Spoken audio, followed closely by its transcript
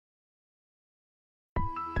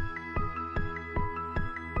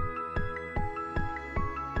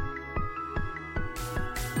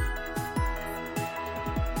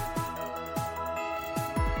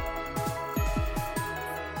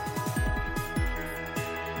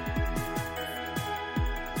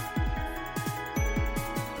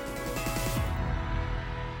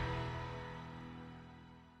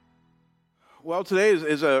Well, today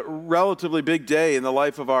is a relatively big day in the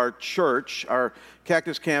life of our church. Our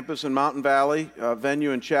Cactus Campus in Mountain Valley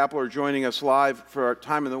venue and chapel are joining us live for our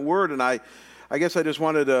time in the Word, and I guess I just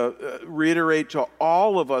wanted to reiterate to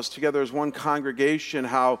all of us together as one congregation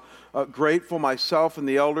how grateful myself and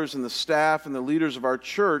the elders and the staff and the leaders of our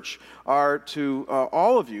church are to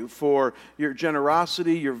all of you for your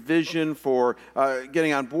generosity, your vision, for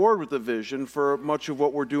getting on board with the vision for much of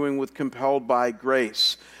what we're doing with Compelled by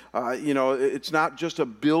Grace. It's not just a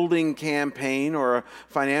building campaign or a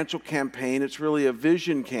financial campaign. It's really a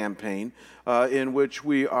vision campaign in which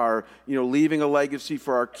we are, leaving a legacy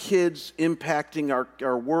for our kids, impacting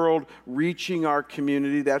our world, reaching our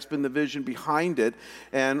community. That's been the vision behind it.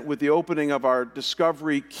 And with the opening of our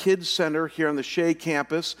Discovery Kids Center here on the Shea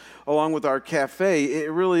campus, along with our cafe,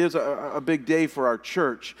 it really is a big day for our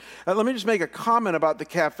church. Let me just make a comment about the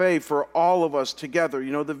cafe for all of us together.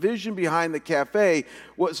 The vision behind the cafe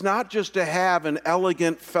was not just to have an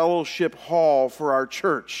elegant fellowship hall for our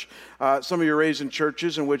church. Some of you are raised in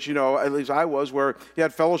churches in which, at least I was, where you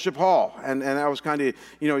had fellowship hall. And that was kind of,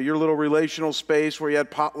 your little relational space where you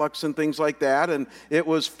had potlucks and things like that. And it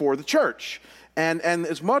was for the church. And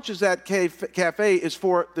as much as that cafe is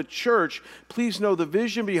for the church, please know the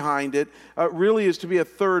vision behind it really is to be a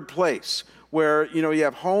third place where, you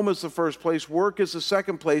have home as the first place, work as the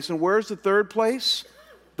second place. And where's the third place?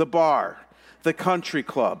 The bar, the country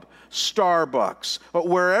club, Starbucks,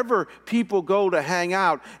 wherever people go to hang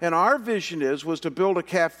out. And our vision was to build a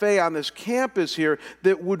cafe on this campus here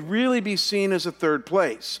that would really be seen as a third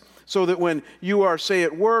place. So that when you are, say,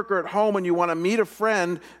 at work or at home and you want to meet a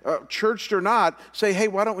friend, churched or not, say, hey,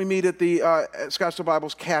 why don't we meet at the Scottsdale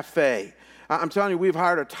Bible's Cafe? I'm telling you, we've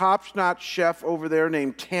hired a top-notch chef over there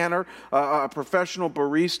named Tanner, a professional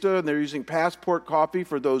barista, and they're using Passport Coffee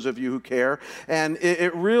for those of you who care. And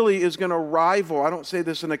it really is going to rival, I don't say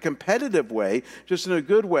this in a competitive way, just in a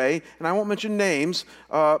good way, and I won't mention names,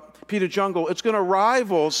 Peter Jungle, it's going to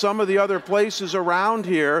rival some of the other places around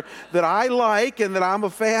here that I like and that I'm a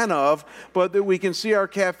fan of, but that we can see our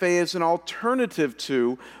cafe as an alternative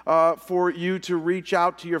to for you to reach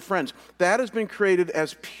out to your friends. That has been created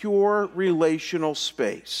as pure relational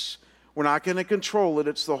space. We're not going to control it.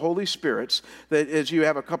 It's the Holy Spirit's that as you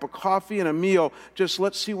have a cup of coffee and a meal, just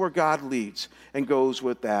let's see where God leads and goes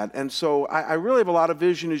with that. And so I really have a lot of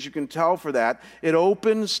vision, as you can tell, for that. It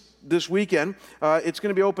opens this weekend. It's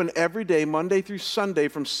going to be open every day, Monday through Sunday,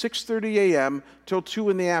 from 6:30 a.m. till 2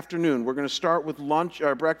 in the afternoon. We're going to start with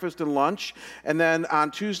breakfast and lunch, and then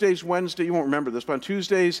on Tuesdays, Wednesdays, you won't remember this, but on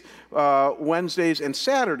Tuesdays, Wednesdays, and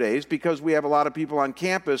Saturdays, because we have a lot of people on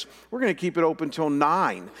campus, we're going to keep it open till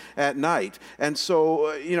 9 at night. And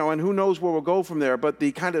so, and who knows where we'll go from there, but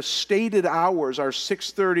the kind of stated hours are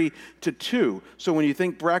 6:30 to 2. So when you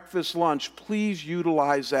think breakfast, lunch, please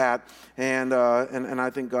utilize that, and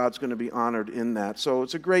I think God's going to be honored in that. So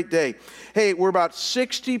it's a great day. Hey, we're about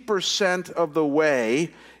 60% of the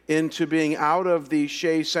way into being out of the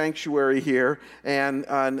Shea Sanctuary here and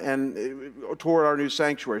toward our new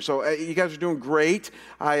sanctuary. So you guys are doing great.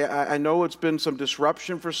 I know it's been some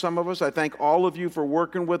disruption for some of us. I thank all of you for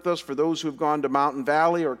working with us, for those who have gone to Mountain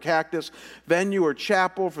Valley or Cactus Venue or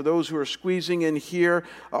Chapel, for those who are squeezing in here.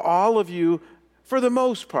 All of you, for the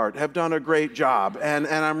most part, have done a great job, and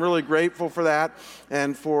I'm really grateful for that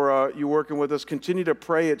and for you working with us. Continue to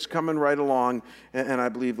pray. It's coming right along, and I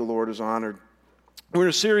believe the Lord is honored. We're in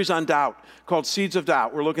a series on doubt called Seeds of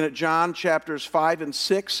Doubt. We're looking at John chapters 5 and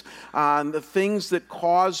 6 on the things that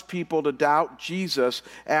cause people to doubt Jesus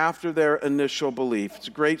after their initial belief. It's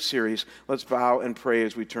a great series. Let's bow and pray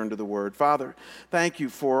as we turn to the Word. Father, thank you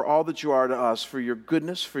for all that you are to us, for your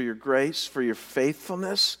goodness, for your grace, for your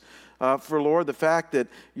faithfulness. For, Lord, the fact that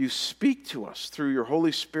you speak to us through your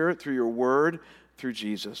Holy Spirit, through your Word, through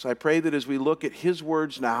Jesus. I pray that as we look at his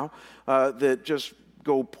words now, that just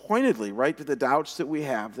go pointedly right to the doubts that we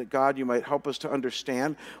have, that God, you might help us to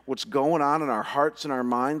understand what's going on in our hearts and our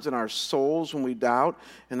minds and our souls when we doubt,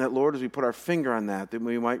 and that, Lord, as we put our finger on that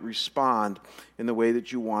we might respond in the way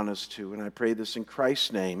that you want us to. And I pray this in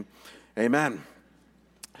Christ's name. Amen.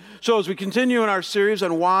 So as we continue in our series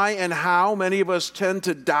on why and how many of us tend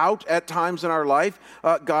to doubt at times in our life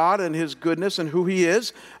God and his goodness and who he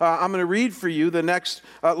is, I'm going to read for you the next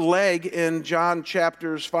leg in John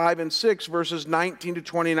chapters 5 and 6, verses 19 to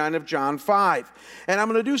 29 of John 5. And I'm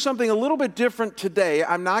going to do something a little bit different today.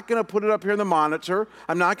 I'm not going to put it up here in the monitor.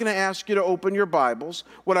 I'm not going to ask you to open your Bibles.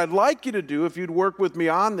 What I'd like you to do, if you'd work with me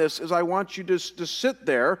on this, is I want you to sit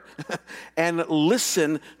there and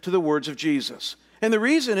listen to the words of Jesus. And the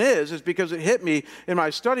reason is because it hit me in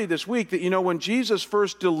my study this week that, when Jesus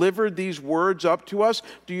first delivered these words up to us,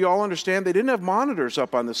 do you all understand? They didn't have monitors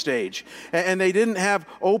up on the stage, and they didn't have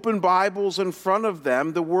open Bibles in front of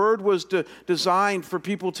them. The word was designed for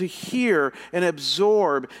people to hear and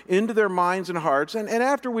absorb into their minds and hearts. And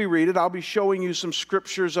after we read it, I'll be showing you some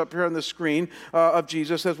scriptures up here on the screen of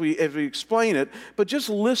Jesus as we explain it. But just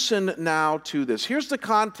listen now to this. Here's the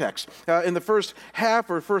context. In the first half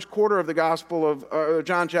or first quarter of the Gospel of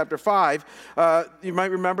John chapter 5, you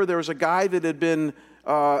might remember there was a guy that had been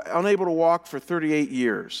unable to walk for 38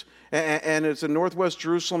 years. And it's in northwest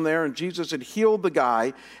Jerusalem there, and Jesus had healed the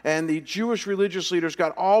guy, and the Jewish religious leaders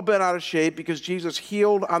got all bent out of shape because Jesus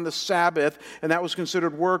healed on the Sabbath, and that was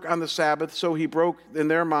considered work on the Sabbath, so he broke, in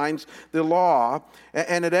their minds, the law.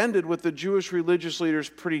 And it ended with the Jewish religious leaders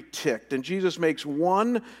pretty ticked. And Jesus makes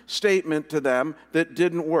one statement to them that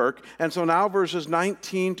didn't work. And so now verses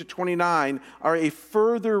 19 to 29 are a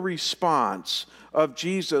further response of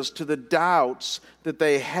Jesus to the doubts that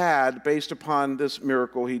they had based upon this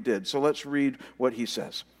miracle he did. So let's read what he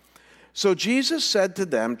says. So Jesus said to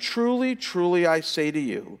them, "Truly, truly, I say to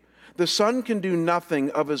you, the Son can do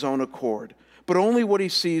nothing of his own accord, but only what he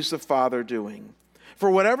sees the Father doing.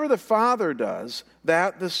 For whatever the Father does,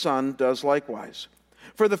 that the Son does likewise.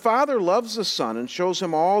 For the Father loves the Son and shows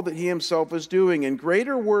him all that he himself is doing, and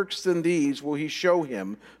greater works than these will he show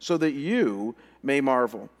him, so that you may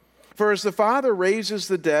marvel. For as the Father raises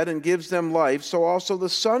the dead and gives them life, so also the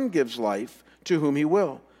Son gives life to whom he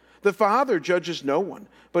will. The Father judges no one,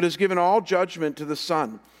 but has given all judgment to the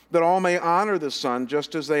Son, that all may honor the Son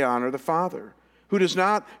just as they honor the Father.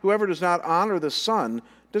 Whoever does not honor the Son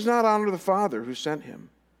does not honor the Father who sent him.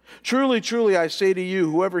 Truly, truly, I say to you,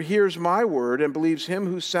 whoever hears my word and believes him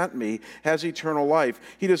who sent me has eternal life.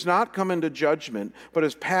 He does not come into judgment, but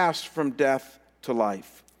is passed from death to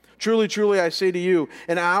life. Truly, truly, I say to you,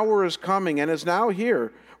 an hour is coming and is now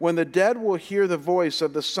here, when the dead will hear the voice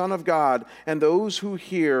of the Son of God, and those who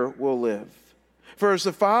hear will live. For as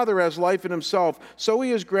the Father has life in himself, so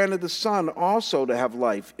he has granted the Son also to have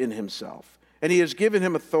life in himself. And he has given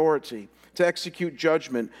him authority to execute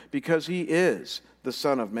judgment, because he is the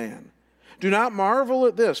Son of Man. Do not marvel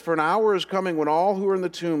at this, for an hour is coming when all who are in the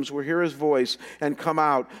tombs will hear his voice and come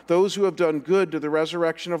out, those who have done good to the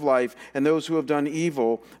resurrection of life, and those who have done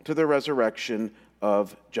evil to the resurrection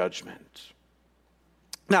of judgment."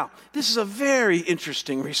 Now, this is a very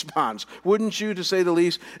interesting response, wouldn't you, to say the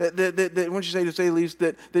least,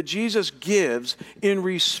 that Jesus gives in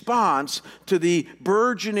response to the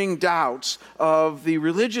burgeoning doubts of the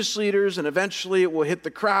religious leaders, and eventually it will hit the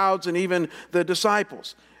crowds and even the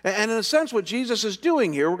disciples. And in a sense, what Jesus is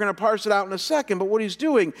doing here, we're going to parse it out in a second, but what he's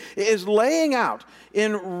doing is laying out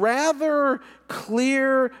in rather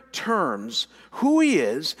clear terms who he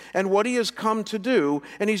is and what he has come to do,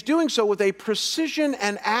 and he's doing so with a precision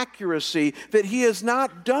and accuracy that he has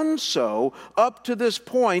not done so up to this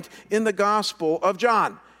point in the Gospel of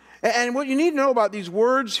John. And what you need to know about these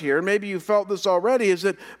words here, and maybe you felt this already, is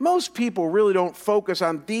that most people really don't focus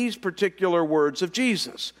on these particular words of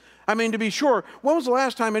Jesus. I mean, to be sure, when was the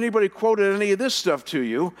last time anybody quoted any of this stuff to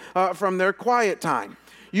you from their quiet time?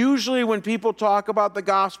 Usually when people talk about the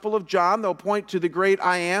Gospel of John, they'll point to the great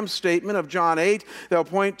I am statement of John 8. They'll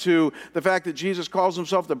point to the fact that Jesus calls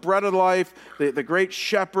himself the bread of life, the great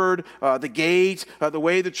shepherd, the gate, the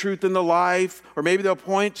way, the truth, and the life. Or maybe they'll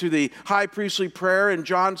point to the high priestly prayer in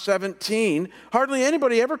John 17. Hardly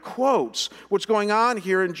anybody ever quotes what's going on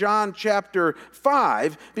here in John chapter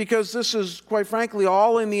 5, because this is, quite frankly,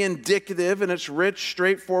 all in the indicative, and it's rich,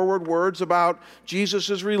 straightforward words about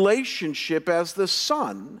Jesus' relationship as the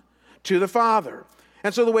Son to the Father.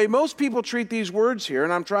 And so the way most people treat these words here,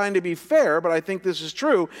 and I'm trying to be fair, but I think this is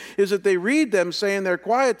true, is that they read them, say in their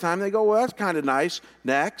quiet time, they go, well, that's kind of nice,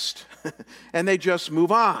 next, and they just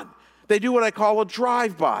move on. They do what I call a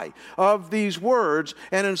drive-by of these words,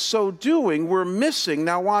 and in so doing, we're missing,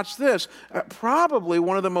 now watch this, probably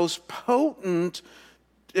one of the most potent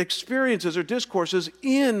experiences or discourses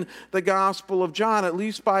in the Gospel of John, at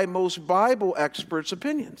least by most Bible experts'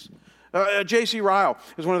 opinions. J.C. Ryle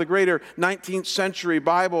is one of the greater 19th century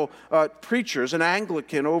Bible preachers, an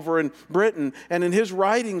Anglican over in Britain, and in his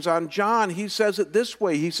writings on John, he says it this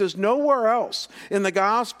way. He says, "Nowhere else in the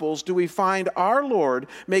Gospels do we find our Lord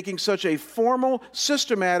making such a formal,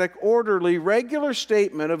 systematic, orderly, regular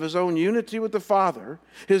statement of his own unity with the Father,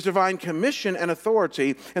 his divine commission and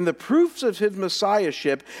authority, and the proofs of his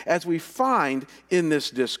messiahship as we find in this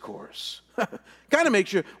discourse." Kind of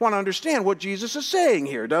makes you want to understand what Jesus is saying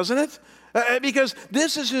here, doesn't it? Because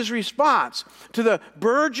this is his response to the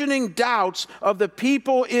burgeoning doubts of the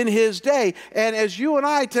people in his day. And as you and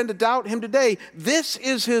I tend to doubt him today, this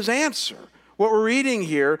is his answer, what we're reading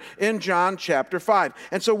here in John chapter 5.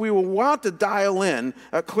 And so we will want to dial in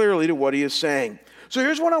clearly to what he is saying. So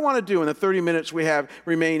here's what I want to do in the 30 minutes we have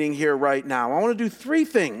remaining here right now. I want to do three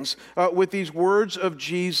things with these words of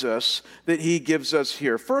Jesus that he gives us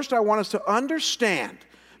here. First, I want us to understand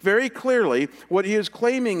very clearly what he is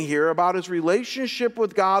claiming here about his relationship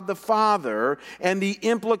with God the Father and the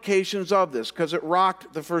implications of this, because it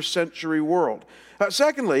rocked the first century world.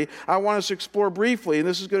 Secondly, I want us to explore briefly, and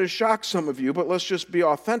this is going to shock some of you, but let's just be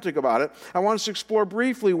authentic about it. I want us to explore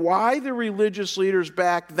briefly why the religious leaders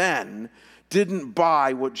back then didn't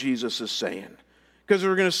buy what Jesus is saying. Because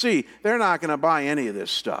we're going to see, they're not going to buy any of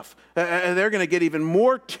this stuff. They're going to get even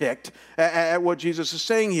more ticked at what Jesus is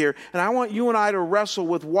saying here. And I want you and I to wrestle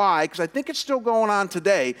with why, because I think it's still going on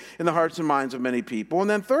today in the hearts and minds of many people. And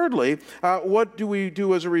then thirdly, what do we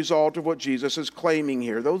do as a result of what Jesus is claiming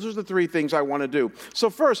here? Those are the three things I want to do. So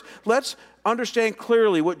first, let's understand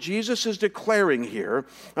clearly what Jesus is declaring here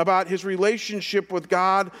about his relationship with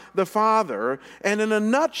God the Father. And in a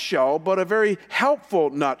nutshell, but a very helpful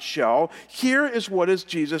nutshell, here is what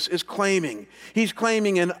Jesus is claiming. He's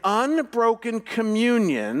claiming an unbroken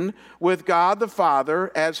communion with God the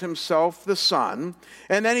Father as himself the Son.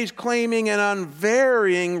 And then he's claiming an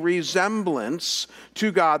unvarying resemblance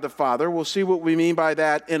to God the Father. We'll see what we mean by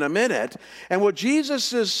that in a minute. And what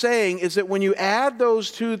Jesus is saying is that when you add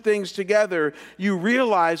those two things together, you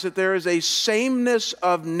realize that there is a sameness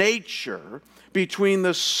of nature between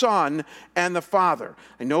the Son and the Father.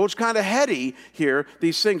 I know it's kind of heady here,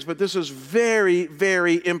 these things, but this is very,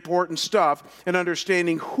 very important stuff in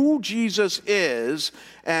understanding who Jesus is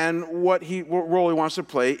and what role he wants to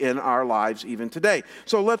play in our lives even today.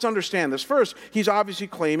 So let's understand this. First, he's obviously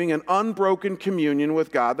claiming an unbroken communion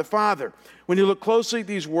with God the Father. When you look closely at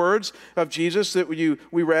these words of Jesus that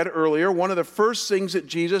we read earlier, one of the first things that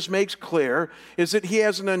Jesus makes clear is that he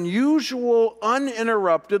has an unusual,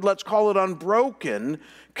 uninterrupted, let's call it unbroken,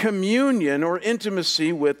 communion or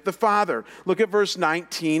intimacy with the Father. Look at verse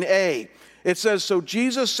 19a. It says, "So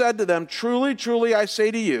Jesus said to them, 'Truly, truly, I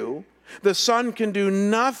say to you, the Son can do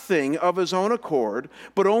nothing of his own accord,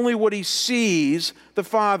 but only what he sees the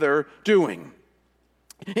Father doing.'"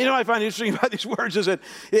 You know what I find interesting about these words is that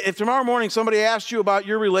if tomorrow morning somebody asked you about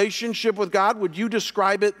your relationship with God, would you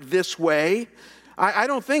describe it this way? I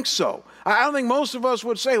don't think so. I don't think most of us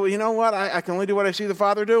would say, well, you know what, I can only do what I see the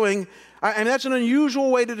Father doing. And that's an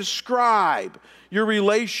unusual way to describe your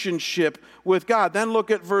relationship with God. Then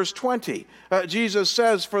look at verse 20. Jesus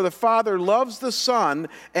says, "For the Father loves the Son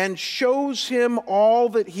and shows him all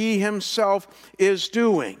that he himself is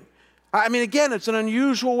doing." I mean, again, it's an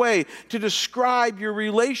unusual way to describe your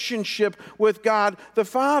relationship with God the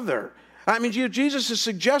Father. I mean, Jesus is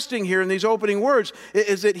suggesting here in these opening words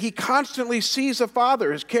is that he constantly sees the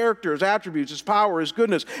Father, his character, his attributes, his power, his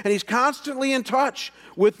goodness, and he's constantly in touch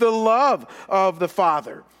with the love of the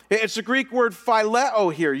Father. It's the Greek word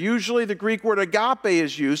phileo here. Usually the Greek word agape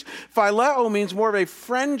is used. Phileo means more of a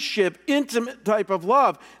friendship, intimate type of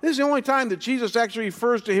love. This is the only time that Jesus actually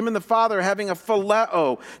refers to him and the Father having a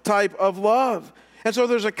phileo type of love. And so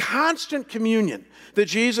there's a constant communion that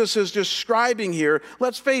Jesus is describing here.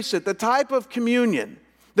 Let's face it, the type of communion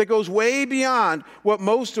that goes way beyond what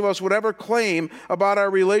most of us would ever claim about our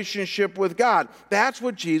relationship with God. That's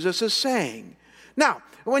what Jesus is saying. Now,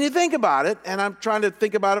 when you think about it, and I'm trying to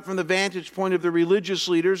think about it from the vantage point of the religious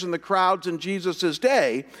leaders and the crowds in Jesus'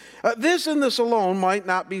 day, this and this alone might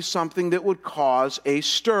not be something that would cause a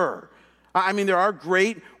stir. I mean, there are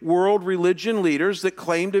great world religion leaders that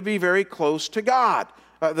claim to be very close to God.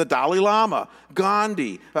 The Dalai Lama,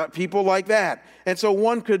 Gandhi, people like that. And so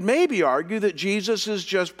one could maybe argue that Jesus is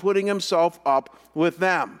just putting himself up with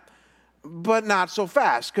them. But not so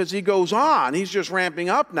fast, because he goes on, he's just ramping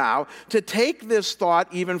up now, to take this thought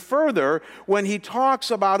even further when he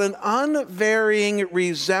talks about an unvarying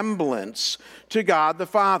resemblance to God the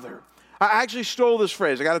Father. I actually stole this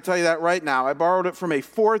phrase. I got to tell you that right now. I borrowed it from a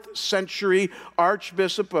 4th century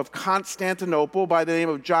archbishop of Constantinople by the name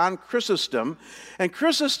of John Chrysostom. And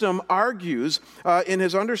Chrysostom argues in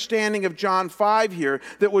his understanding of John 5 here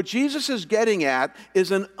that what Jesus is getting at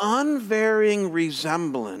is an unvarying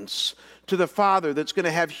resemblance to the Father that's going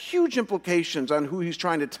to have huge implications on who he's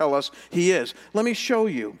trying to tell us he is. Let me show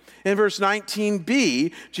you. In verse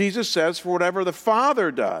 19b, Jesus says, "For whatever the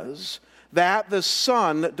Father does, that the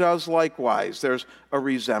Son does likewise." There's a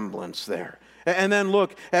resemblance there. And then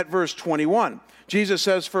look at verse 21. Jesus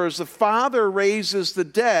says, "For as the Father raises the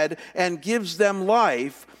dead and gives them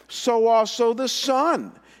life, so also the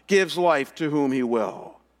Son gives life to whom he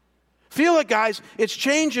will. Feel it, guys. It's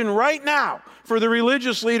changing right now for the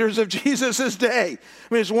religious leaders of Jesus' day.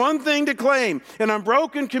 I mean, it's one thing to claim an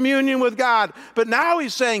unbroken communion with God, but now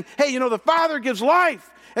he's saying, hey, the Father gives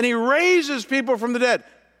life, and he raises people from the dead.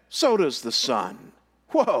 So does the Son.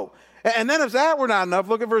 Whoa. And then if that were not enough,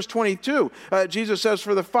 look at verse 22. Jesus says,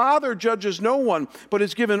 for the Father judges no one, but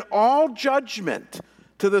has given all judgment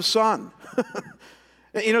to the Son.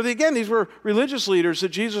 Again, these were religious leaders that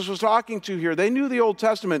Jesus was talking to here. They knew the Old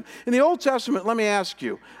Testament. In the Old Testament, let me ask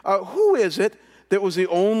you, who is it that was the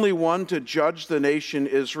only one to judge the nation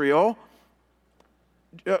Israel?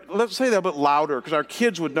 Let's say that a bit louder, because our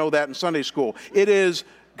kids would know that in Sunday school. It is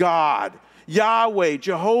God, Yahweh,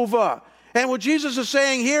 Jehovah. And what Jesus is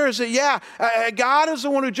saying here is that, God is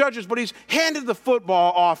the one who judges, but he's handed the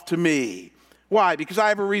football off to me. Why? Because I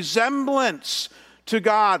have a resemblance to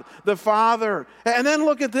God the Father. And then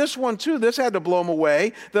look at this one too. This had to blow them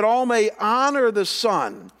away. That all may honor the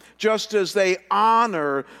Son, just as they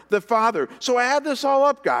honor the Father. So add this all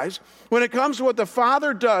up, guys. When it comes to what the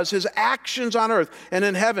Father does, his actions on earth and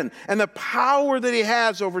in heaven, and the power that he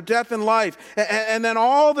has over death and life, and then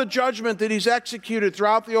all the judgment that he's executed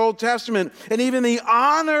throughout the Old Testament, and even the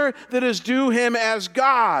honor that is due him as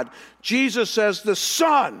God, Jesus says the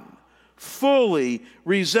Son fully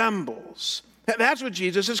resembles. That's what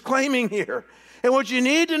Jesus is claiming here. And what you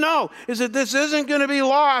need to know is that this isn't going to be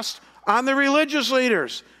lost on the religious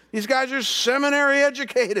leaders. These guys are seminary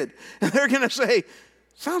educated. And they're going to say,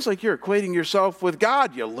 sounds like you're equating yourself with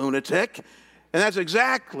God, you lunatic. And that's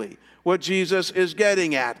exactly what Jesus is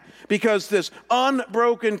getting at. Because this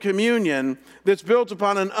unbroken communion that's built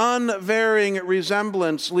upon an unvarying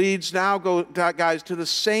resemblance leads now, guys, to the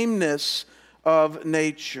sameness of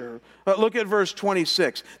nature. Look at verse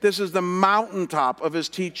 26. This is the mountaintop of his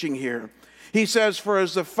teaching here. He says, for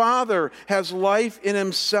as the Father has life in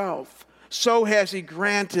himself, so has he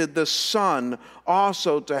granted the Son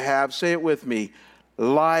also to have, say it with me,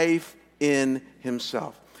 life in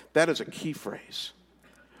himself. That is a key phrase.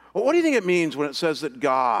 Well, what do you think it means when it says that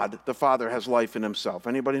God, the Father, has life in himself?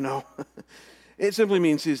 Anybody know? It simply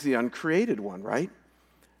means he's the uncreated one, right?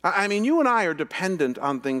 I mean, you and I are dependent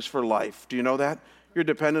on things for life. Do you know that? You're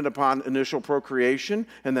dependent upon initial procreation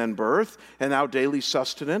and then birth and now daily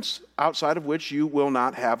sustenance, outside of which you will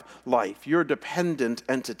not have life. You're a dependent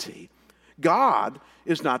entity. God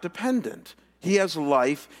is not dependent. He has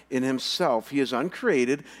life in himself. He is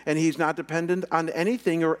uncreated, and he's not dependent on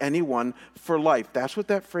anything or anyone for life. That's what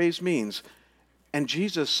that phrase means. And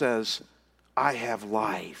Jesus says, I have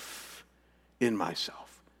life in myself.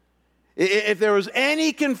 If there was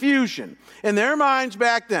any confusion in their minds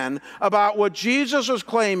back then about what Jesus was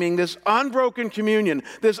claiming, this unbroken communion,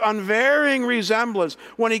 this unvarying resemblance,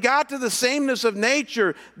 when he got to the sameness of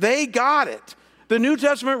nature, they got it. The New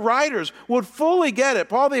Testament writers would fully get it.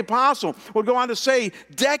 Paul the Apostle would go on to say,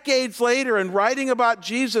 decades later, in writing about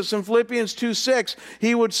Jesus in Philippians 2:6,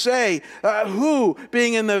 he would say, who,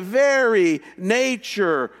 being in the very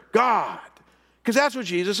nature God. Because that's what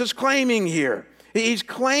Jesus is claiming here. He's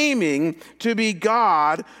claiming to be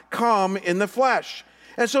God come in the flesh.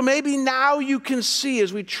 And so maybe now you can see,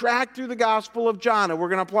 as we track through the Gospel of John, and we're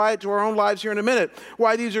going to apply it to our own lives here in a minute,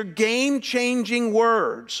 why these are game-changing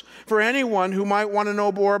words for anyone who might want to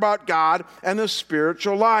know more about God and the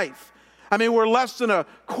spiritual life. I mean, we're less than a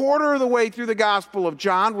quarter of the way through the Gospel of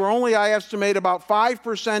John. We're only, I estimate, about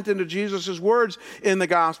 5% into Jesus' words in the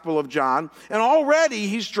Gospel of John. And already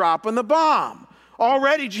he's dropping the bomb.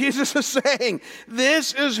 Already Jesus is saying,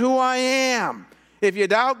 this is who I am. If you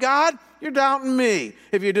doubt God, you're doubting me.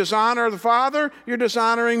 If you dishonor the Father, you're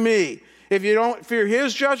dishonoring me. If you don't fear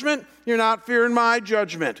his judgment, you're not fearing my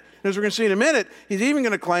judgment. And as we're going to see in a minute, he's even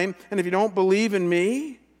going to claim, and if you don't believe in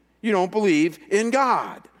me, you don't believe in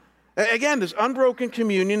God. Again, this unbroken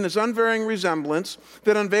communion, this unvarying resemblance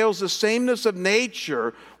that unveils the sameness of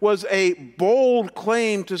nature was a bold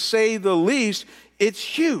claim, to say the least. It's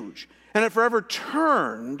huge. And it forever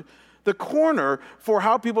turned the corner for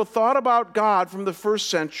how people thought about God from the first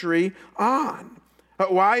century on.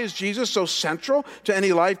 Why is Jesus so central to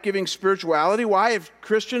any life-giving spirituality? Why have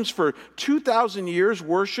Christians for 2,000 years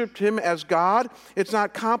worshiped him as God? It's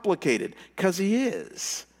not complicated, because he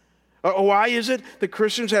is. Why is it that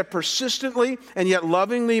Christians have persistently and yet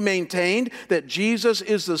lovingly maintained that Jesus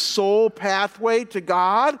is the sole pathway to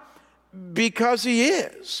God? Because he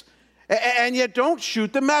is. And yet don't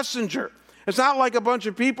shoot the messenger. It's not like a bunch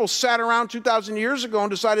of people sat around 2,000 years ago and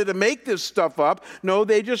decided to make this stuff up. No,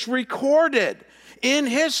 they just recorded in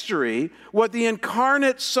history what the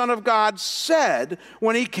incarnate Son of God said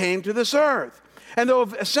when he came to this earth. And though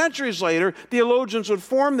centuries later, theologians would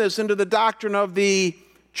form this into the doctrine of the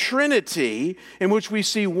Trinity, in which we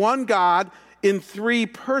see one God in three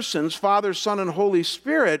persons, Father, Son, and Holy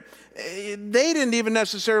Spirit, they didn't even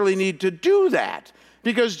necessarily need to do that,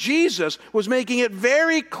 because Jesus was making it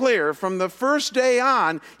very clear from the first day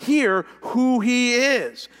on here who he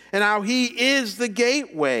is and how he is the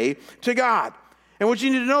gateway to God. And what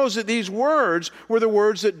you need to know is that these words were the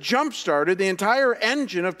words that jump-started the entire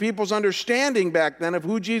engine of people's understanding back then of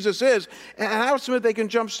who Jesus is. And I would submit they can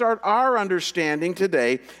jump-start our understanding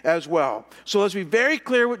today as well. So let's be very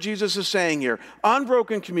clear what Jesus is saying here.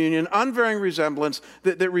 Unbroken communion, unvarying resemblance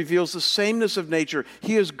that reveals the sameness of nature.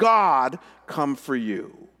 He is God come for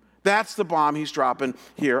you. That's the bomb he's dropping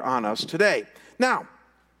here on us today. Now,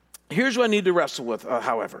 here's what I need to wrestle with,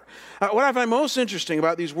 however. What I find most interesting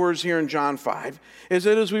about these words here in John 5 is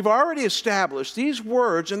that, as we've already established, these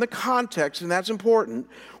words in the context, and that's important,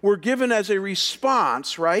 were given as a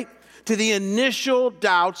response, right, to the initial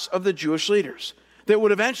doubts of the Jewish leaders that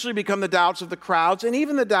would eventually become the doubts of the crowds and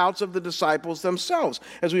even the doubts of the disciples themselves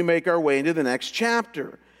as we make our way into the next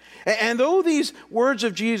chapter. And though these words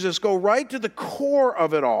of Jesus go right to the core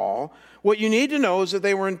of it all, what you need to know is that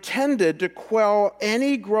they were intended to quell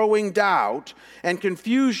any growing doubt and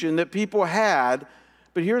confusion that people had.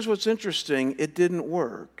 But here's what's interesting: it didn't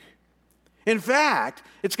work. In fact,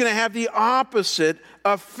 it's going to have the opposite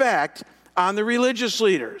effect on the religious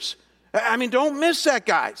leaders. I mean, don't miss that,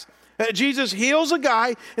 guys. Jesus heals a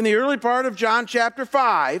guy in the early part of John chapter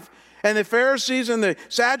 5, and the Pharisees and the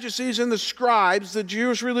Sadducees and the scribes, the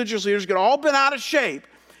Jewish religious leaders, get all bent out of shape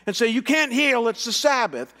and say, "You can't heal, it's the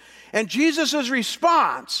Sabbath." And Jesus'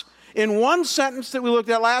 response in one sentence that we looked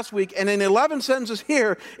at last week and in 11 sentences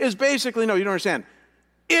here is basically, no, you don't understand.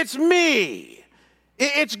 It's me.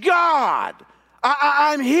 It's God.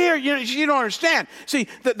 I'm here. You don't understand. See,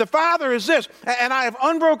 the Father is this, and I have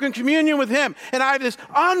unbroken communion with him, and I have this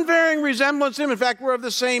unvarying resemblance to him. In fact, we're of the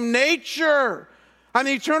same nature. I'm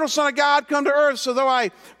the eternal Son of God come to earth. So though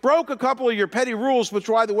I broke a couple of your petty rules, which,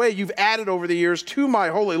 by the way, you've added over the years to my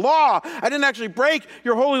holy law, I didn't actually break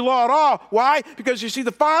your holy law at all. Why? Because you see, the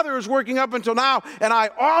Father is working up until now, and I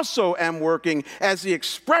also am working as the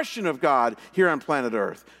expression of God here on planet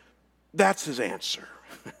Earth. That's his answer.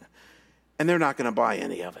 And they're not going to buy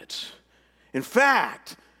any of it. In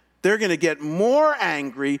fact, they're going to get more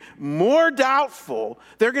angry, more doubtful.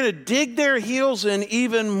 They're going to dig their heels in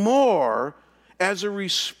even more as a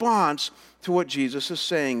response to what Jesus is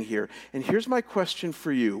saying here. And here's my question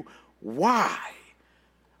for you. Why?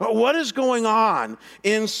 What is going on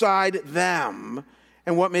inside them,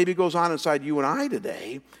 and what maybe goes on inside you and I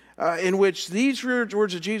today, in which these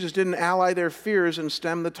words of Jesus didn't allay their fears and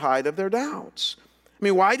stem the tide of their doubts? I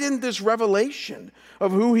mean, why didn't this revelation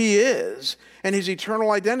of who he is and his eternal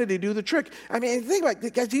identity do the trick? I mean, think about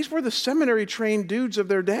it, guys, these were the seminary-trained dudes of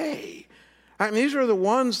their day. I mean, these were the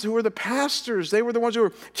ones who were the pastors. They were the ones who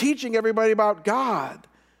were teaching everybody about God.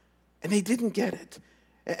 And they didn't get it.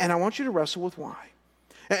 And I want you to wrestle with why.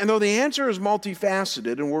 And though the answer is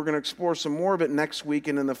multifaceted, and we're going to explore some more of it next week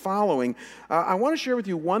and in the following, I want to share with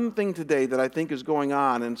you one thing today that I think is going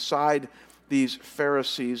on inside these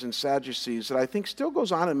Pharisees and Sadducees that I think still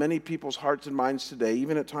goes on in many people's hearts and minds today,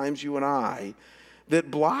 even at times you and I,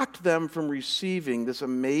 that blocked them from receiving this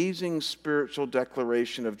amazing spiritual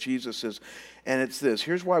declaration of Jesus's. And it's this.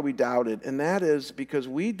 Here's why we doubt it. And that is because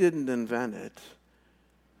we didn't invent it.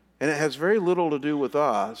 And it has very little to do with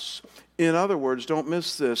us. In other words, don't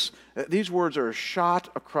miss this. These words are a shot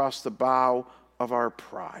across the bow of our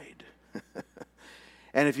pride.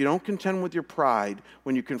 And if you don't contend with your pride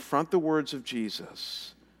when you confront the words of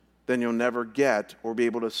Jesus, then you'll never get or be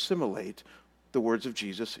able to assimilate the words of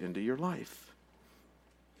Jesus into your life.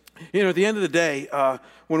 You know, at the end of the day,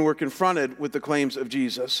 when we're confronted with the claims of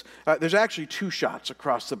Jesus, there's actually two shots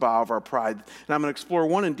across the bow of our pride. And I'm going to explore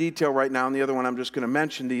one in detail right now, and the other one I'm just going to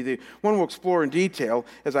mention. The one we'll explore in detail,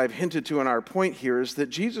 as I've hinted to in our point here, is that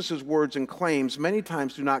Jesus' words and claims many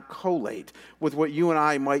times do not collate with what you and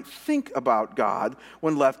I might think about God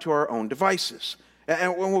when left to our own devices.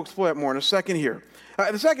 And we'll explore that more in a second here.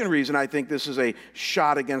 The second reason I think this is a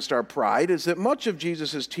shot against our pride is that much of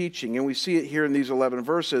Jesus' teaching, and we see it here in these 11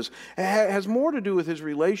 verses, has more to do with his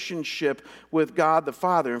relationship with God the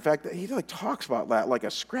Father. In fact, he talks about that like a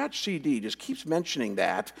scratch CD, just keeps mentioning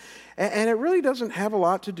that. And it really doesn't have a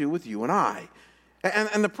lot to do with you and I.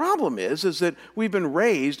 And the problem is that we've been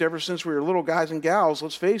raised ever since we were little guys and gals,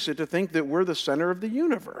 let's face it, to think that we're the center of the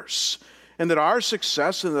universe, and that our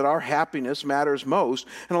success and that our happiness matters most.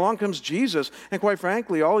 And along comes Jesus, and quite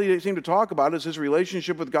frankly, all he seemed to talk about is his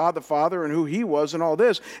relationship with God the Father and who he was and all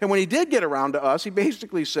this. And when he did get around to us, he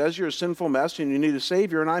basically says, you're a sinful mess and you need a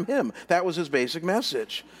Savior, and I'm him. That was his basic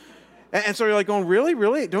message. And so you're like going, really?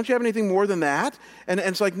 Really? Don't you have anything more than that? And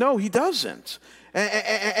it's like, no, he doesn't.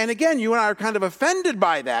 And again, you and I are kind of offended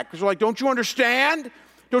by that because we're like, don't you understand?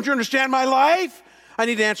 Don't you understand my life? I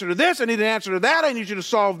need an answer to this. I need an answer to that. I need you to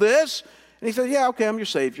solve this. And he said, yeah, okay, I'm your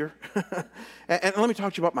Savior. And let me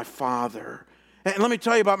talk to you about my Father. And let me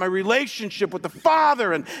tell you about my relationship with the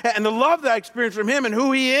Father and the love that I experienced from Him and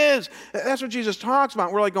who He is. That's what Jesus talks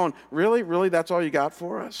about. We're like going, really? Really? That's all you got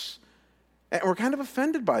for us? And we're kind of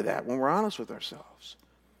offended by that when we're honest with ourselves.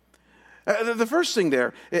 The first thing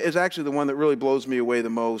there is actually the one that really blows me away the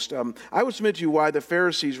most. I would submit to you why the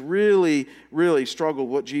Pharisees really, really struggled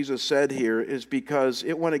with what Jesus said here is because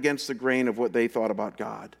it went against the grain of what they thought about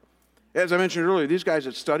God. As I mentioned earlier, these guys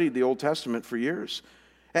had studied the Old Testament for years.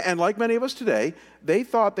 And like many of us today, they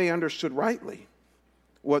thought they understood rightly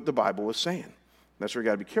what the Bible was saying. That's where you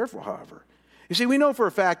got to be careful, however. You see, we know for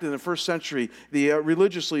a fact that in the first century, the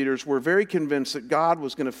religious leaders were very convinced that God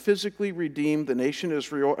was going to physically redeem the nation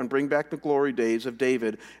Israel and bring back the glory days of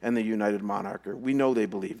David and the united monarchy. We know they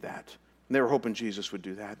believed that. And they were hoping Jesus would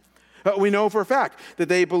do that. We know for a fact that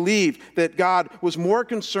they believed that God was more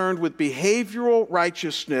concerned with behavioral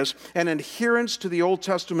righteousness and adherence to the Old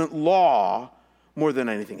Testament law more than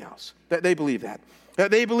anything else. They believed that.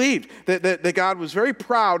 They believed that God was very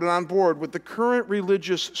proud and on board with the current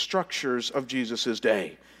religious structures of Jesus'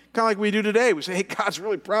 day. Kind of like we do today. We say, hey, God's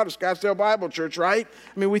really proud of Scottsdale Bible Church, right?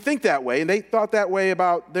 I mean, we think that way, and they thought that way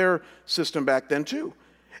about their system back then too.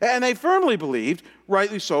 And they firmly believed,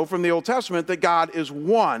 rightly so, from the Old Testament, that God is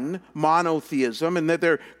one, monotheism, and that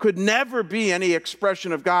there could never be any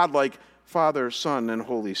expression of God like Father, Son, and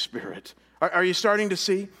Holy Spirit. Are you starting to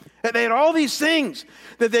see? They had all these things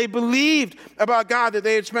that they believed about God, that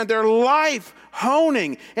they had spent their life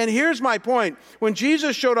honing. And here's my point. When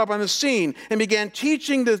Jesus showed up on the scene and began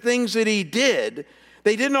teaching the things that He did,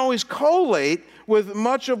 they didn't always collate with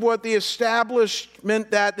much of what the establishment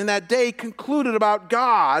that in that day concluded about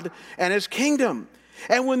God and His kingdom.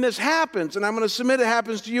 And when this happens, and I'm going to submit it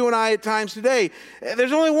happens to you and I at times today,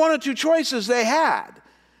 there's only one or two choices they had.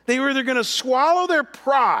 They were either going to swallow their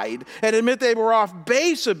pride and admit they were off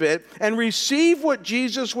base a bit and receive what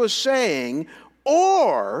Jesus was saying,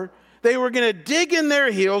 or they were going to dig in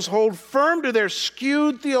their heels, hold firm to their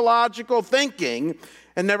skewed theological thinking,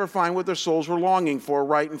 and never find what their souls were longing for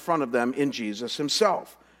right in front of them in Jesus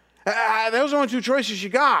Himself. Those are the only two choices you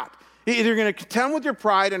got. Either you're going to contend with your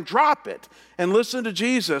pride and drop it and listen to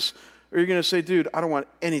Jesus, or you're going to say, dude, I don't want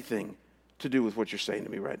anything to do with what you're saying to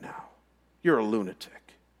me right now. You're a lunatic.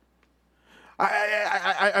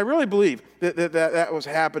 I really believe that was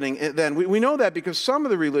happening then. We know that because some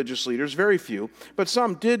of the religious leaders, very few, but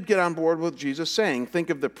some did get on board with Jesus saying.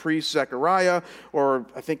 Think of the priest Zechariah, or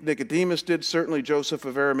I think Nicodemus did, certainly Joseph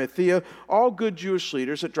of Arimathea, all good Jewish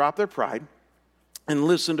leaders that dropped their pride and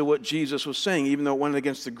listened to what Jesus was saying, even though it went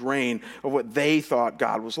against the grain of what they thought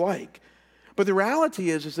God was like. But the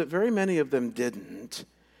reality is that very many of them didn't.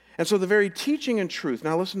 And so the very teaching and truth,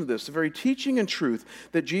 now listen to this, the very teaching and truth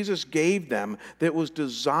that Jesus gave them that was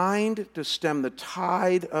designed to stem the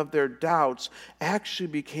tide of their doubts actually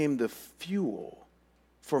became the fuel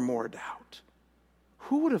for more doubt.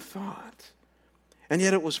 Who would have thought? And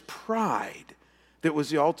yet it was pride that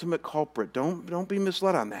was the ultimate culprit. Don't be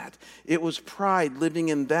misled on that. It was pride living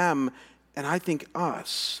in them, and I think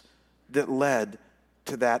us, that led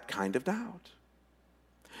to that kind of doubt.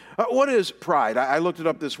 What is pride? I looked it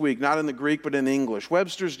up this week, not in the Greek, but in the English.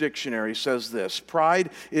 Webster's dictionary says this: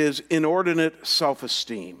 pride is inordinate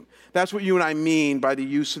self-esteem. That's what you and I mean by the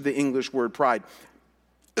use of the English word pride.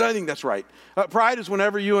 And I think that's right. Pride is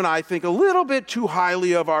whenever you and I think a little bit too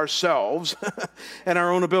highly of ourselves and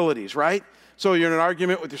our own abilities, right? So you're in an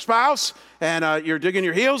argument with your spouse, and you're digging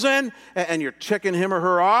your heels in, and you're ticking him or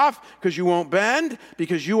her off because you won't bend,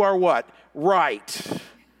 because you are what? Right.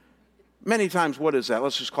 Many times, what is that?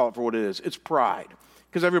 Let's just call it for what it is. It's pride.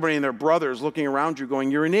 Because everybody and their brother is looking around you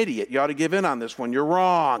going, you're an idiot. You ought to give in on this one. You're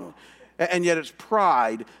wrong. And yet it's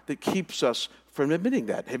pride that keeps us from admitting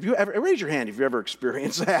that. Have you ever, raise your hand if you ever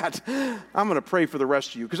experienced that. I'm going to pray for the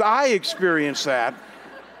rest of you because I experienced that.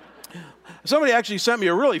 Somebody actually sent me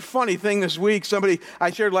a really funny thing this week. I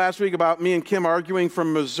shared last week about me and Kim arguing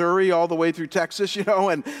from Missouri all the way through Texas,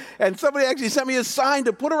 and somebody actually sent me a sign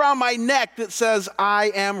to put around my neck that says,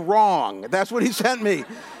 I am wrong. That's what he sent me.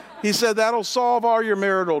 He said, that'll solve all your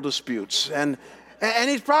marital disputes. And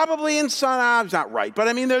he's probably in some, he's not right, but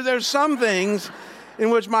I mean, there's some things in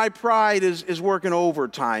which my pride is working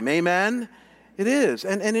overtime. Amen? It is.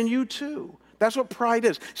 And in you too. That's what pride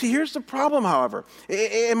is. See, here's the problem, however.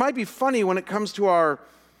 It might be funny when it comes to our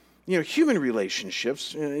human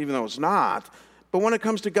relationships, even though it's not, but when it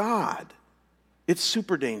comes to God, It's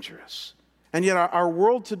super dangerous. And yet our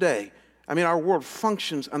world today, our world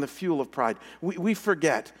functions on the fuel of pride. We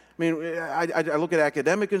forget. I look at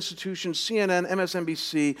academic institutions, CNN,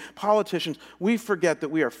 MSNBC, politicians. We forget that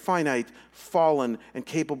we are finite, fallen, and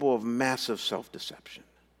capable of massive self-deception.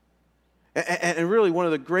 And really, one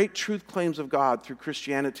of the great truth claims of God through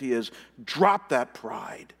Christianity is drop that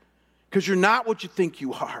pride, because you're not what you think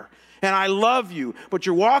you are. And I love you, but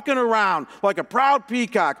you're walking around like a proud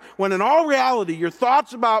peacock when in all reality, your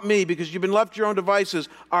thoughts about me, because you've been left to your own devices,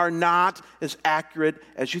 are not as accurate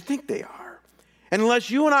as you think they are. And unless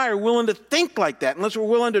you and I are willing to think like that, unless we're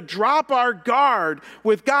willing to drop our guard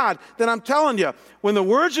with God, then I'm telling you, when the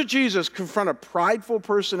words of Jesus confront a prideful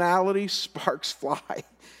personality, sparks fly.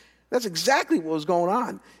 That's exactly what was going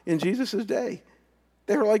on in Jesus' day.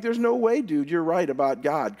 They were like, there's no way, dude, you're right about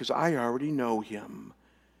God, because I already know him.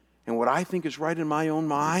 And what I think is right in my own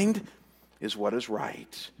mind is what is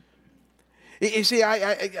right. You see,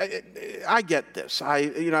 I get this.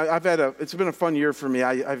 It's been a fun year for me.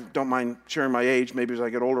 I don't mind sharing my age. Maybe as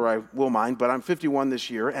I get older, I will mind. But I'm 51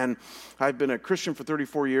 this year, and I've been a Christian for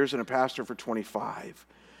 34 years and a pastor for 25.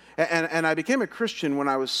 And I became a Christian when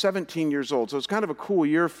I was 17 years old. So it's kind of a cool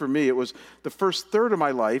year for me. It was the first third of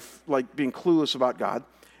my life, like being clueless about God.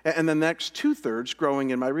 And the next 2/3 growing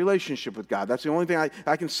in my relationship with God. That's the only thing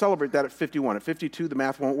I can celebrate that at 51. At 52, the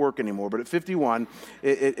math won't work anymore. But at 51,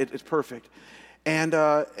 it's perfect. And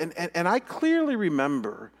I clearly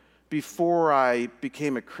remember before I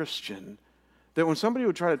became a Christian that when somebody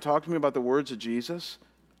would try to talk to me about the words of Jesus,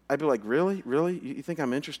 I'd be like, really? Really? You think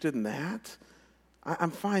I'm interested in that? I'm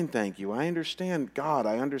fine, thank you. I understand God.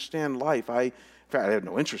 I understand life. In fact, I have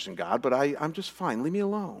no interest in God, but I'm just fine. Leave me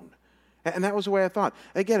alone. And that was the way I thought.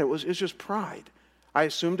 Again, it's just pride. I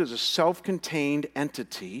assumed as a self-contained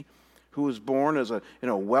entity who was born as a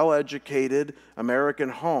well-educated American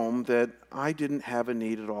home that I didn't have a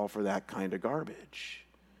need at all for that kind of garbage.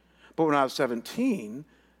 But when I was 17,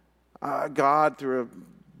 God, through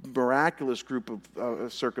a miraculous group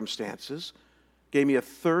of circumstances, gave me a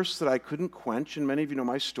thirst that I couldn't quench, and many of you know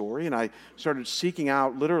my story, and I started seeking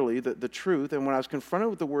out literally the truth, and when I was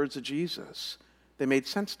confronted with the words of Jesus, they made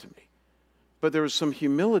sense to me. But there was some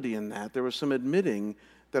humility in that. There was some admitting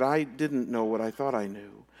that I didn't know what I thought I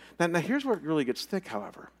knew. Now here's where it really gets thick,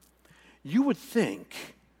 however. You would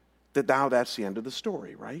think that now that's the end of the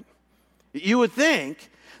story, right? You would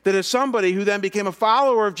think that as somebody who then became a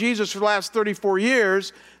follower of Jesus for the last 34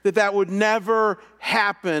 years, that would never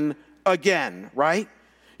happen again, right?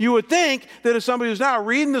 You would think that as somebody who's now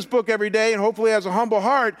reading this book every day and hopefully has a humble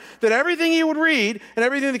heart, that everything he would read and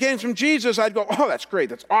everything that came from Jesus, I'd go, oh, that's great,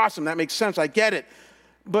 that's awesome, that makes sense, I get it.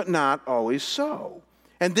 But not always so.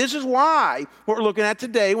 And this is why what we're looking at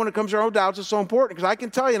today when it comes to our own doubts is so important, because I can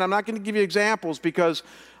tell you, and I'm not going to give you examples because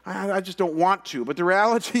I just don't want to, but the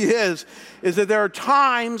reality is that there are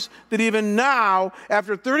times that even now,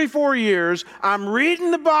 after 34 years, I'm reading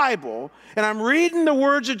the Bible, and I'm reading the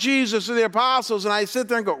words of Jesus or the apostles, and I sit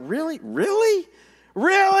there and go, really? Really?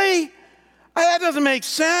 Really? That doesn't make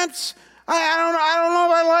sense. I don't know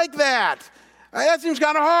if I like that. That seems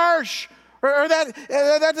kind of harsh. Or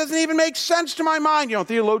that doesn't even make sense to my mind.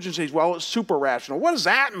 Theologians say, well, it's super rational. What does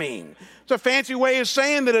that mean? It's a fancy way of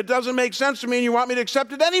saying that it doesn't make sense to me and you want me to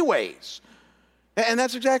accept it anyways. And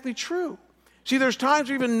that's exactly true. See, there's times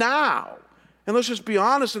even now, and let's just be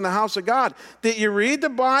honest in the house of God, that you read the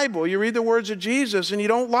Bible, you read the words of Jesus, and you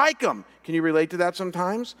don't like them. Can you relate to that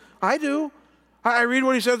sometimes? I do. I read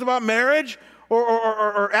what he says about marriage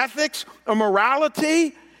or ethics or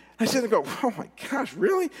morality. I sit there and go, oh my gosh,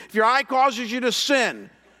 really? If your eye causes you to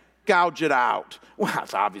sin, gouge it out. Well,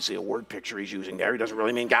 that's obviously a word picture he's using there. He doesn't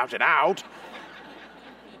really mean gouge it out.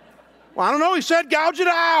 Well, I don't know. He said gouge it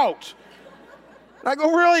out. I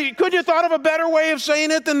go, really? Couldn't you have thought of a better way of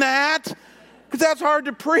saying it than that? Because that's hard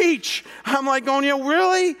to preach. I'm like going,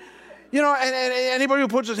 really? And anybody who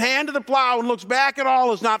puts his hand to the plow and looks back at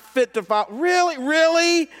all is not fit to follow. Really?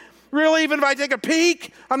 Really? Really? Even if I take a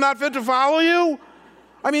peek, I'm not fit to follow you?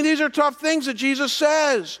 These are tough things that Jesus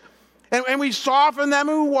says. And we soften them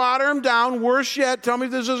and we water them down. Worse yet, tell me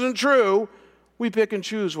if this isn't true, we pick and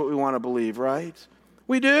choose what we want to believe, right?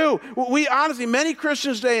 We do. We honestly, many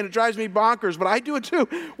Christians today, and it drives me bonkers, but I do it too,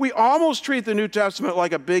 we almost treat the New Testament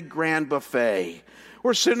like a big grand buffet.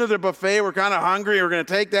 We're sitting at the buffet, we're kind of hungry, we're going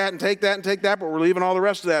to take that and take that and take that, but we're leaving all the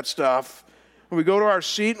rest of that stuff. When we go to our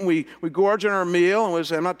seat and we gorge on our meal and we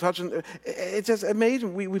say, I'm not touching, it's just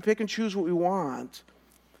amazing. We pick and choose what we want.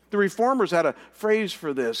 The Reformers had a phrase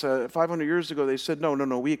for this. 500 years ago, they said,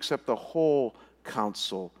 no, we accept the whole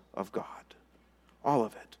counsel of God. All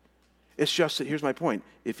of it. It's just that, here's my point,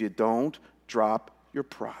 if you don't drop your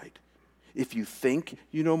pride, If you think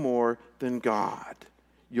you know more than God,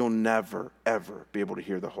 you'll never, ever be able to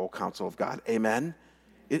hear the whole counsel of God. Amen?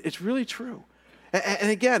 It's really true.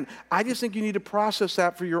 And again, I just think you need to process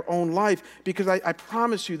that for your own life, because I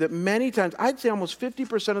promise you that many times, I'd say almost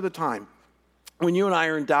 50% of the time, when you and I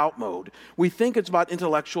are in doubt mode, we think it's about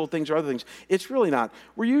intellectual things or other things. It's really not.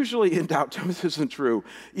 We're usually in doubt. This isn't true.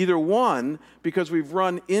 Either one, because we've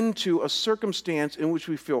run into a circumstance in which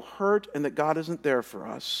we feel hurt and that God isn't there for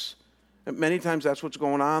us. And many times that's what's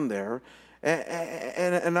going on there.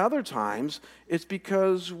 And other times, it's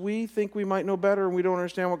because we think we might know better and we don't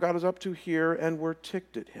understand what God is up to here, and we're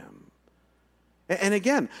ticked at him. And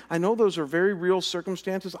again, I know those are very real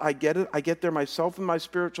circumstances. I get it. I get there myself in my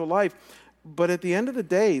spiritual life. But at the end of the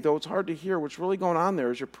day, though it's hard to hear, what's really going on there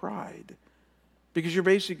is your pride. Because you're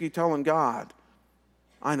basically telling God,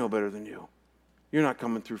 I know better than you. You're not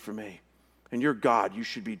coming through for me. And you're God. You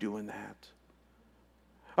should be doing that.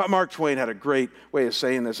 Mark Twain had a great way of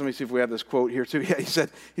saying this. Let me see if we have this quote here too. Yeah, he said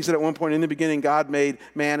at one point, in the beginning, God made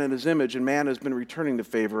man in his image, and man has been returning the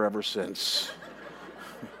favor ever since.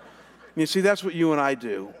 You see, that's what you and I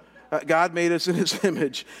do. God made us in his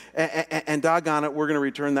image, and doggone it, we're going to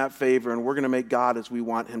return that favor, and we're going to make God as we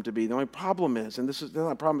want him to be. The only problem is, and this is not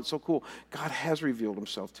a problem, it's so cool, God has revealed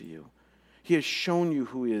himself to you. He has shown you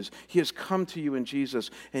who he is. He has come to you in Jesus,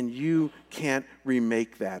 and you can't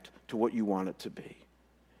remake that to what you want it to be.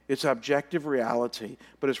 It's objective reality,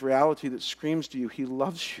 but it's reality that screams to you, he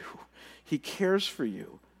loves you. He cares for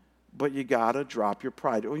you, but you got to drop your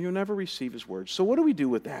pride, or you'll never receive his word. So what do we do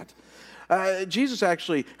with that? Jesus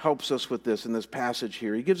actually helps us with this in this passage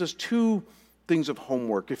here. He gives us two things of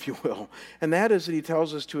homework, if you will, and that is that he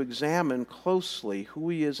tells us to examine closely who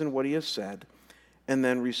he is and what he has said, and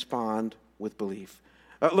then respond with belief.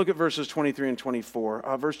 Look at verses 23 and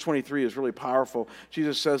 24. Verse 23 is really powerful.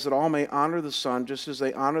 Jesus says that all may honor the Son just as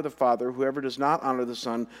they honor the Father. Whoever does not honor the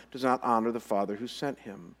Son does not honor the Father who sent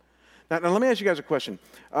him. Now let me ask you guys a question.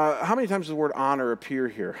 How many times does the word honor appear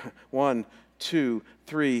here? 1, 2,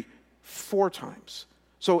 3, 4 times.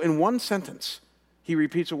 So in one sentence, he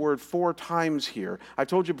repeats a word 4 times here. I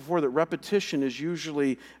told you before that repetition is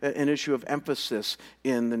usually an issue of emphasis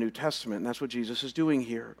in the New Testament, and that's what Jesus is doing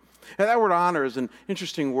here. And that word honor is an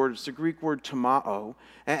interesting word. It's the Greek word tomao,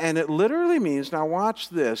 and it literally means, now watch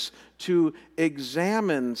this, to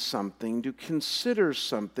examine something, to consider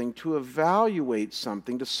something, to evaluate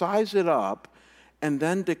something, to size it up, and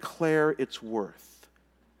then declare its worth.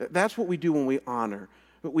 That's what we do when we honor.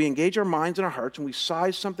 We engage our minds and our hearts, and we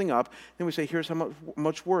size something up, and we say, here's how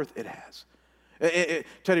much worth it has.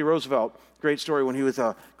 Teddy Roosevelt, great story, when he was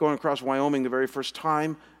going across Wyoming the very first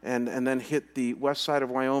time, and then hit the west side of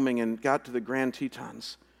Wyoming and got to the Grand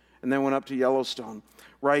Tetons, and then went up to Yellowstone,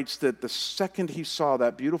 writes that the second he saw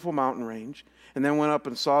that beautiful mountain range, and then went up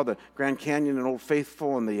and saw the Grand Canyon and Old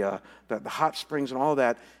Faithful and the hot springs and all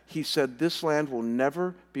that, he said, this land will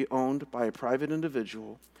never be owned by a private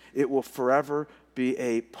individual. It will forever be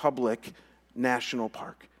a public national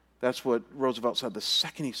park. That's what Roosevelt said the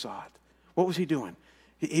second he saw it. What was he doing?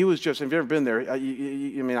 He was just, have you ever been there? I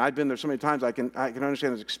mean, I've been there so many times, I can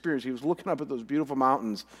understand his experience. He was looking up at those beautiful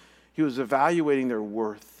mountains. He was evaluating their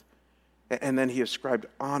worth. And then he ascribed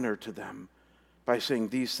honor to them by saying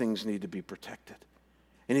these things need to be protected.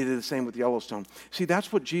 And he did the same with Yellowstone. See,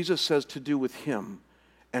 that's what Jesus says to do with him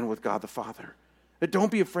and with God the Father.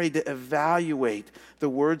 Don't be afraid to evaluate the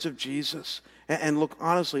words of Jesus and look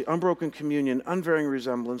honestly, unbroken communion, unvarying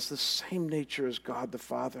resemblance, the same nature as God the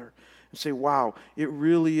Father. And say, wow, it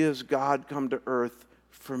really is God come to earth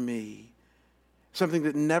for me. Something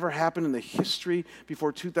that never happened in the history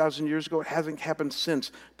before 2,000 years ago. It hasn't happened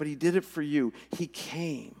since, but he did it for you. He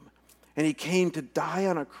came. And he came to die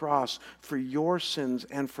on a cross for your sins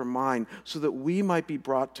and for mine so that we might be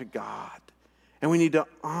brought to God. And we need to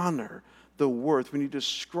honor the worth. We need to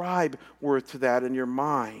ascribe worth to that in your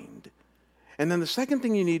mind. And then the second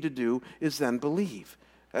thing you need to do is then believe.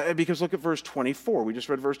 Because look at verse 24. We just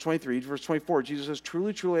read verse 23. Verse 24, Jesus says,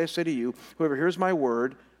 truly, truly, I say to you, whoever hears my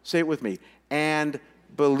word, say it with me, and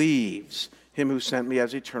believes him who sent me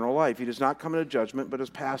has eternal life. He does not come into judgment, but has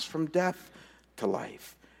passed from death to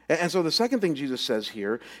life. And so the second thing Jesus says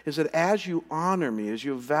here is that as you honor me, as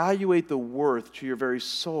you evaluate the worth to your very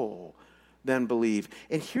soul, then believe.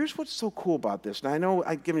 And here's what's so cool about this. And I know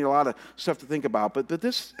I've given you a lot of stuff to think about, but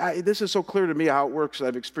this is so clear to me how it works that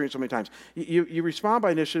I've experienced so many times. You respond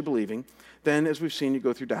by initially believing. Then, as we've seen, you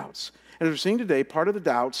go through doubts. And as we're seeing today, part of the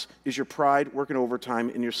doubts is your pride working overtime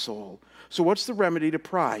in your soul. So what's the remedy to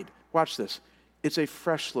pride? Watch this. It's a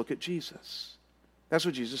fresh look at Jesus. That's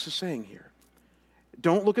what Jesus is saying here.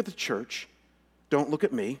 Don't look at the church. Don't look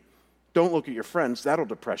at me. Don't look at your friends. That'll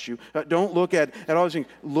depress you. Don't look at all these things.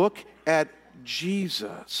 Look at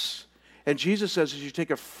Jesus. And Jesus says, as you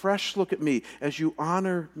take a fresh look at me, as you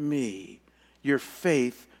honor me, your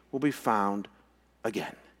faith will be found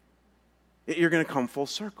again. You're going to come full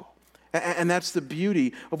circle. And that's the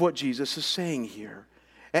beauty of what Jesus is saying here.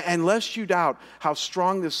 And lest you doubt how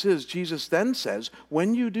strong this is, Jesus then says,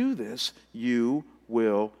 when you do this, you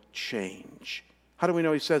will change. How do we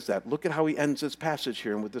know he says that? Look at how he ends this passage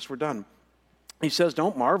here, and with this we're done. He says,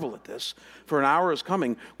 don't marvel at this, for an hour is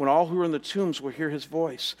coming when all who are in the tombs will hear his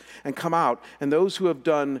voice and come out, and those who have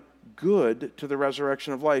done good to the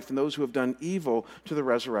resurrection of life, and those who have done evil to the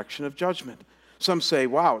resurrection of judgment. Some say,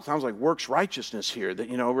 wow, it sounds like works righteousness here, that,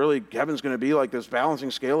 really heaven's going to be like this balancing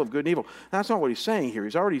scale of good and evil. That's not what he's saying here.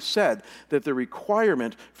 He's already said that the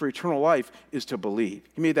requirement for eternal life is to believe.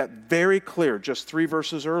 He made that very clear just 3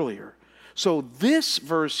 verses earlier. So this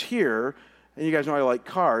verse here, and you guys know I like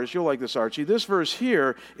cars, you'll like this, Archie. This verse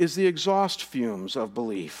here is the exhaust fumes of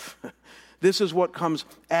belief. This is what comes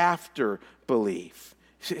after belief.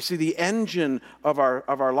 See, the engine of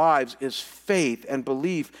our lives is faith and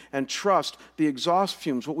belief and trust. The exhaust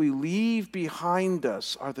fumes, what we leave behind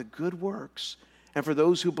us, are the good works. And for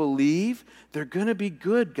those who believe, they're going to be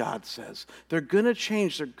good, God says. They're going to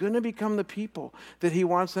change. They're going to become the people that he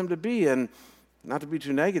wants them to be. And not to be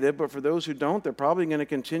too negative, but for those who don't, they're probably going to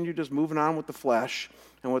continue just moving on with the flesh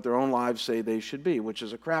and what their own lives say they should be, which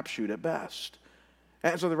is a crapshoot at best.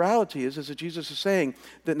 And so the reality is that Jesus is saying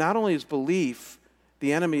that not only is belief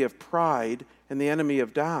the enemy of pride and the enemy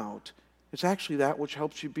of doubt, it's actually that which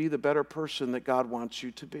helps you be the better person that God wants you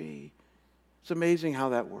to be. It's amazing how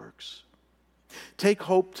that works. Take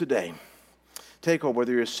hope today. Take hope,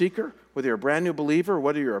 whether you're a seeker, whether you're a brand new believer, or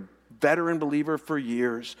whether you're a veteran believer for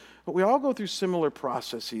years. But we all go through similar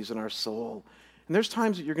processes in our soul. And there's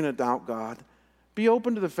times that you're going to doubt God. Be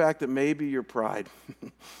open to the fact that maybe your pride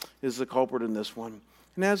is the culprit in this one.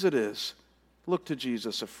 And as it is, look to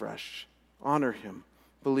Jesus afresh. Honor him.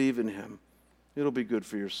 Believe in him. It'll be good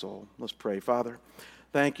for your soul. Let's pray. Father,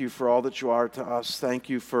 thank you for all that you are to us. Thank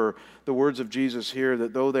you for the words of Jesus here,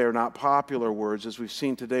 that though they are not popular words, as we've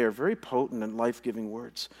seen today, are very potent and life-giving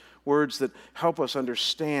words. Words that help us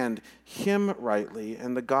understand him rightly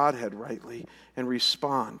and the Godhead rightly and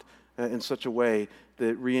respond in such a way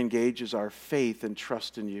that re-engages our faith and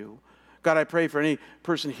trust in you. God, I pray for any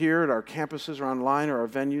person here at our campuses or online or our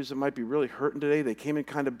venues that might be really hurting today. They came in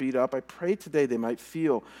kind of beat up. I pray today they might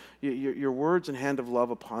feel your words and hand of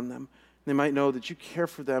love upon them. They might know that you care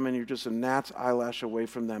for them and you're just a gnat's eyelash away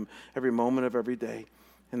from them every moment of every day,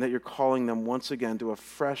 and that you're calling them once again to a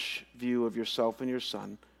fresh view of yourself and your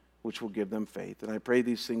Son, which will give them faith. And I pray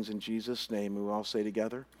these things in Jesus' name. We will all say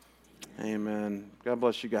together, amen. God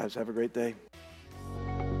bless you guys. Have a great day.